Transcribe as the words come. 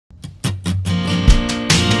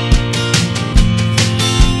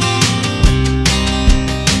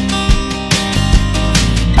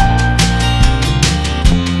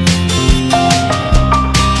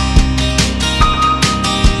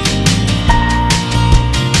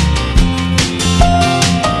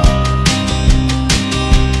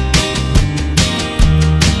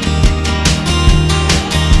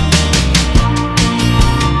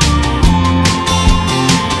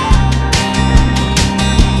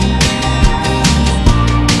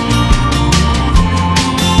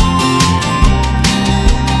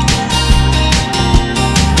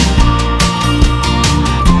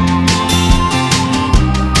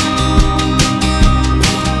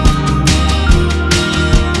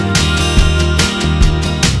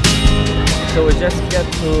we just get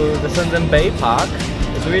to the Shenzhen Bay Park.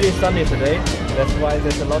 It's really sunny today. That's why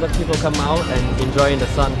there's a lot of people come out and enjoying the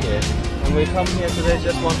sun here. And we come here today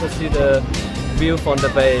just want to see the view from the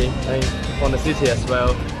bay and from the city as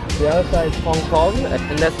well. The other side is Hong Kong,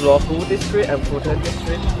 and that's Luohu district and Futan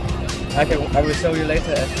district. I will show you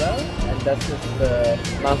later as well. And that's just the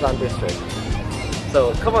Nanshan district.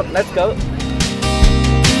 So come on, let's go.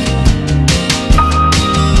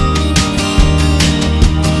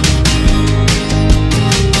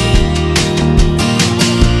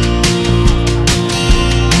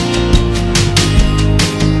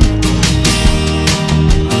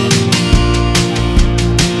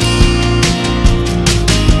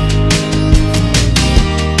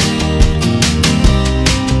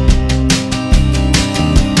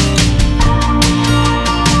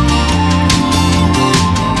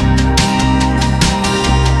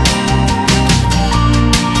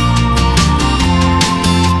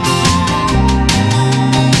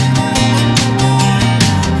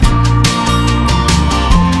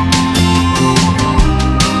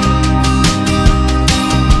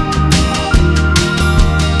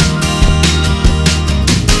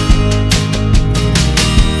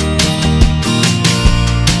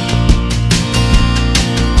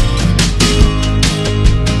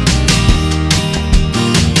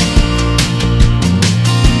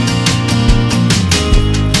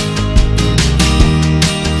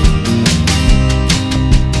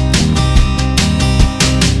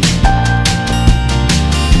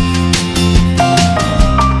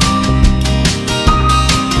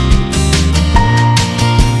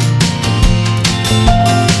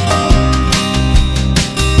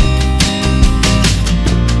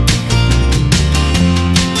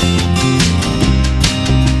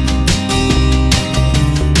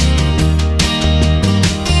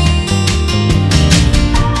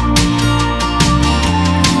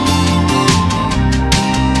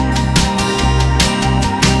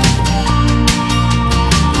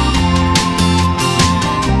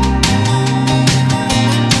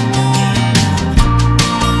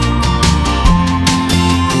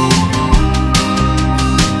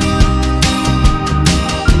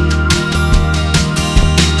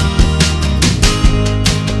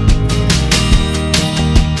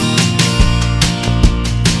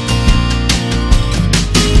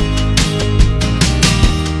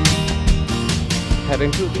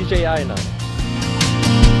 Heading to DJI now.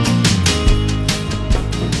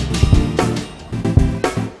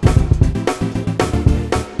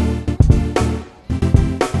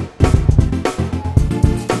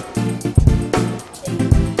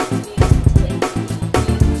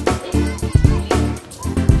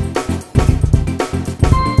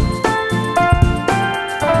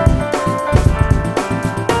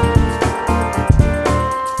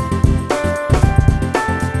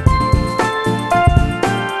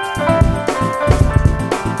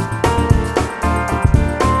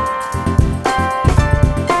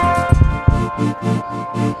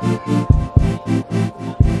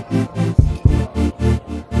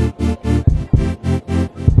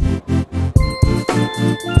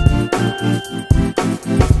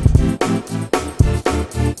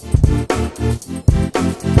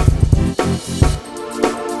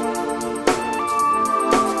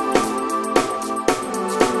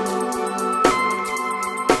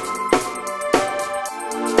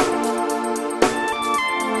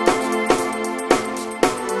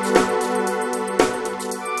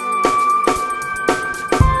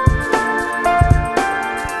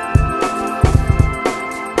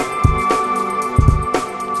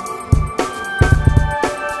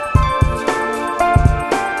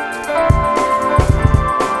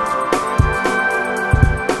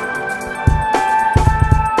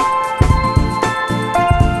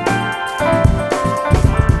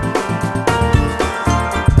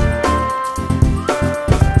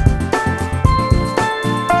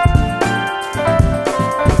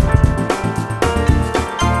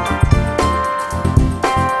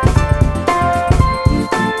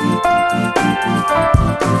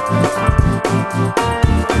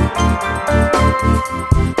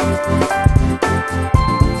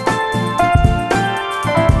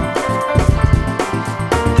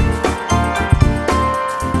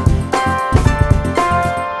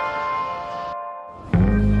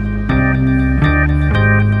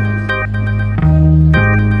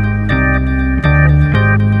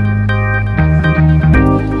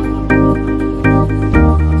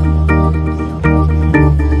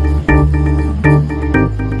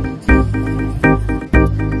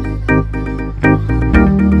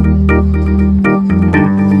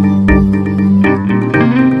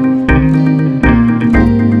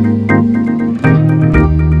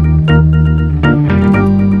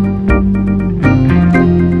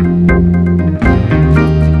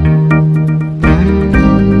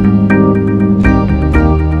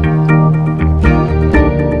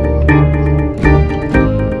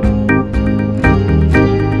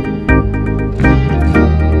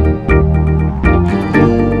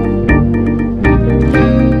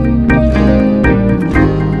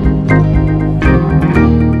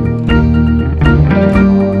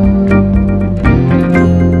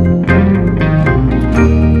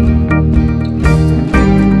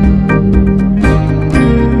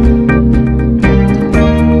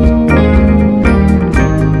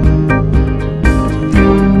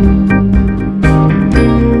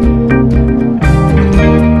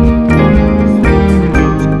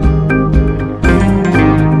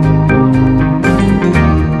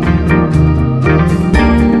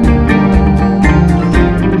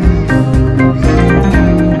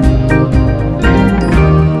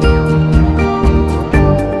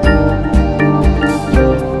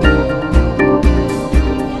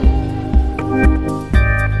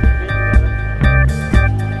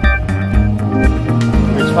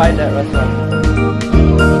 tried that restaurant.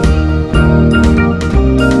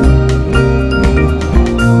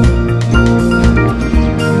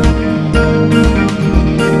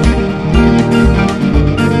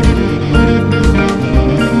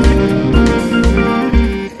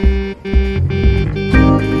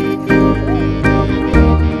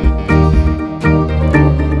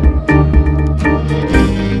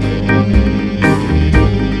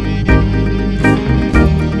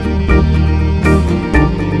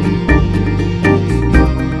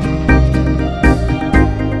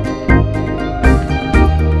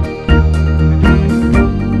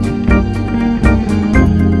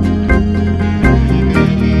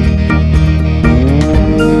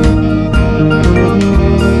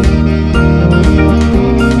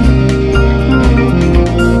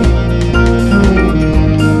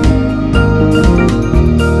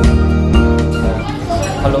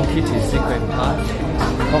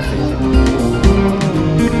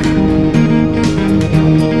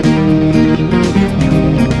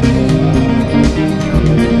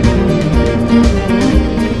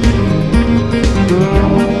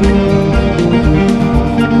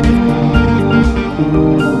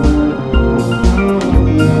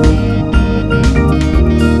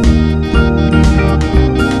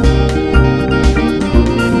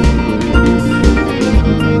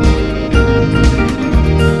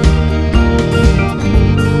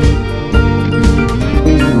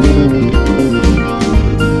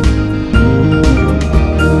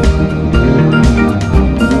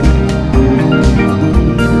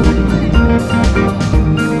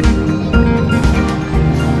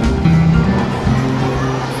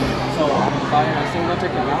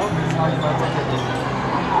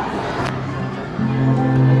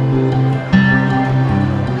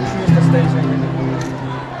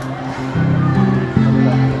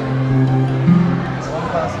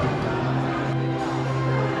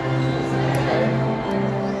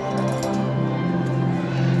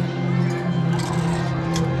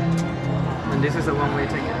 And this is a one-way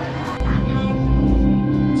ticket.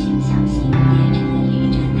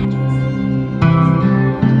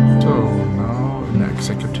 So now in the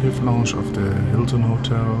executive lounge of the Hilton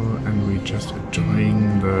Hotel, and we're just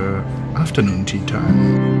enjoying the afternoon tea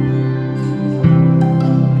time.